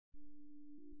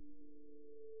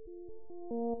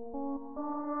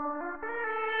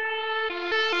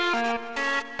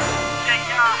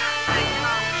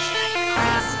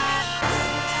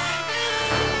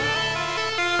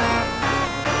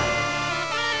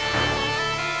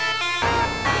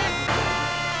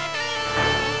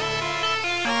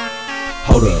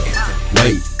Hold up,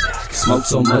 wait. Smoke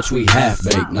so much we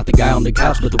half-baked. Not the guy on the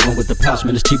couch, but the one with the pouch.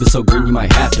 Man, it's cheap and so green you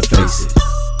might have to face it.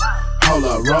 Hold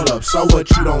up, roll up, so what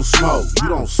you don't smoke? You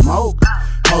don't smoke?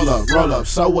 Hold up, roll up,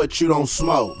 so what you don't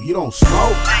smoke? You don't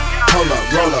smoke? Hold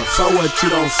up, roll up, so what you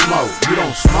don't smoke? You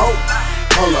don't smoke?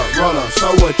 Hold up, roll up,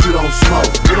 so what you don't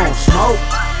smoke? You don't smoke?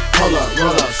 Hold up,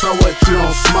 roll up, so what you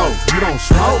don't smoke? You don't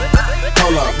smoke?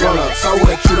 Hold up, roll up, so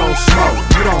what you don't smoke?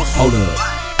 You don't smoke? Hold up,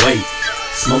 wait.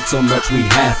 Smoke so much we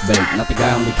half-baked. Not the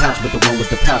guy on the couch, but the one with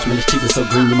the pouch. Man, it's cheap and so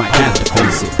green you might have to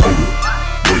face it.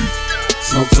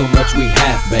 Smoke so much we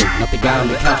half-baked. Not the guy on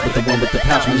the couch, but the one with the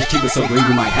pouch. Man, it's cheap and so green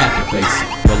you might have to face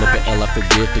it. Roll up an L, I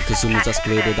forget it, cause soon as I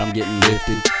split it, I'm getting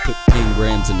lifted. Put 10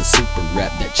 grams in the super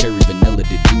wrap. That cherry vanilla,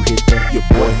 did you hit that? Your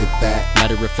boy hit that.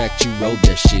 Matter of fact, you rolled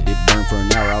that shit. It burned for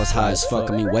an hour, I was high as fuck.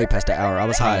 I mean, way past the hour, I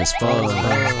was high as fuck.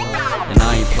 And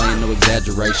I ain't playing no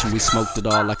exaggeration. We smoked it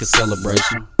all like a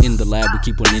celebration. In the lab, we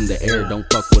keep one in the air. Don't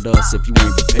fuck with us if you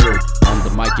ain't prepared. On the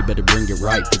mic, you better bring it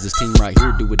right, cause this team right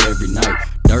here do it every night.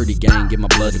 Dirty gang, get my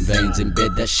blood in veins.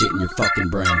 Embed that shit in your fucking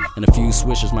brain. And a few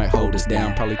swishers might hold us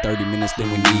down. Probably 30 minutes, then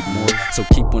we need more. So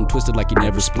keep one twisted like you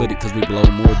never split it, cause we blow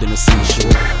more than a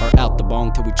seashore. Or out the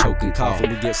bong till we choke and cough.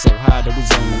 When we get so high that we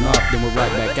zoning off, then we're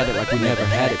right back at it like we never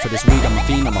had it. For this weed, I'm a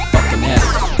fiend, I'm a fucking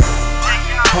addict.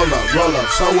 Hold up, roll up,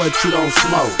 so what you don't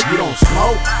smoke? You don't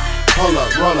smoke? Hold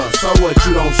up, roll up, so what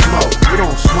you don't smoke? You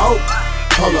don't smoke?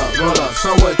 Hold up, roll up,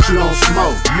 so what you don't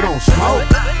smoke? You don't smoke?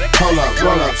 Hold up,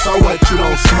 roll up, so what you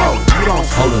don't smoke? You don't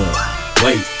smoke? Hold up,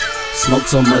 wait. Smoke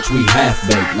so much we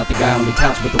half-baked. Not the guy on the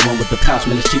couch, but the one with the pouch.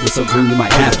 Man, it's cheap and so green you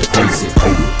might have to face it.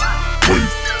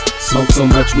 Smoke so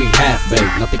much we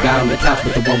half-baked. Not the guy on the couch,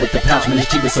 but the one with the pouch. Man,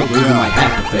 it's cheap and so green you might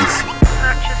have to face it.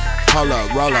 Hold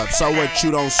up, roll up, so what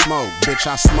you don't smoke? Bitch,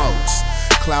 I smokes.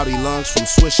 Cloudy lungs from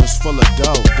swishers full of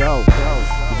dough.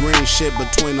 Green shit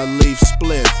between a leaf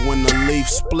split. When the leaf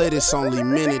split, it's only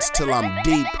minutes till I'm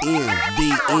deep in.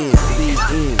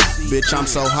 Bitch, I'm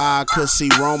so high I could see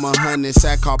Roma. 100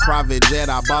 sack called private jet.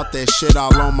 I bought that shit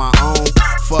all on my own.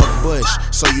 Fuck Bush,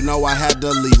 so you know I had to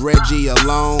leave Reggie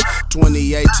alone.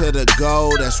 28 to the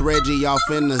goal, that's Reggie off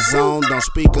in the zone. Don't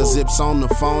speak a zips on the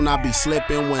phone. I be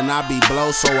slipping when I be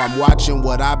blow, so I'm watching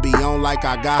what I be on like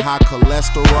I got high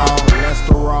cholesterol.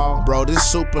 Bro, this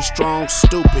super strong,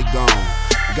 stupid gone.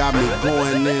 Got me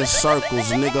going in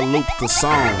circles, nigga, loop the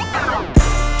song.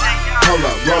 Hold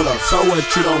up, roll up, so what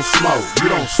you don't smoke? You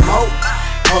don't smoke?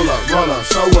 Hold up, roll up,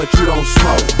 so what you don't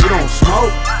smoke? You don't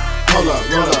smoke? Hold up,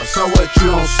 roll up, so what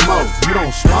you don't smoke? You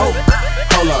don't smoke?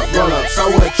 Hold up, roll up, so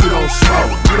what you don't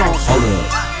smoke? You don't smoke? Hold up,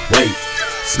 wait.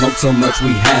 Smoke so much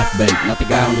we half-baked. Not the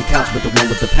guy on the couch, but the one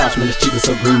with the pouch. Man, it's cheap and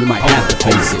so green you might have to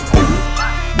face it.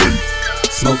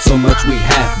 Smoke so much we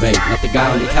half-baked. Not the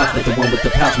guy on the couch, but the one with the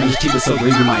pouch. Man, it's cheap and so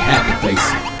green you might have to face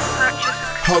it.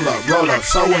 Hold up, roll up,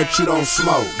 so what you don't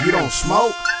smoke? You don't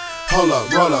smoke? Hold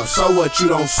up, roll up, so what you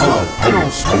don't smoke? You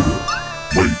don't smoke?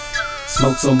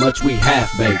 Smoke so much we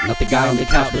half-baked. Not the guy on the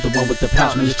couch, but the one with the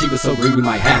pouch. Man, it's cheap and so green you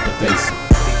might have to face it.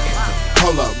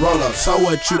 Hold up, roll up, so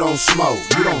what you don't smoke?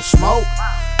 You don't smoke?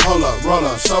 Hold up, roll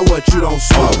up, so what you don't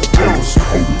smoke? You don't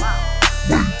smoke?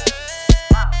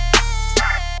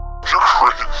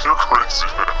 You're crazy,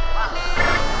 man.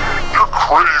 You're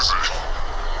crazy.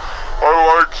 I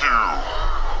like you,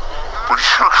 but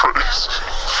you're crazy.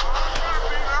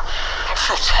 I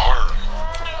feel tired.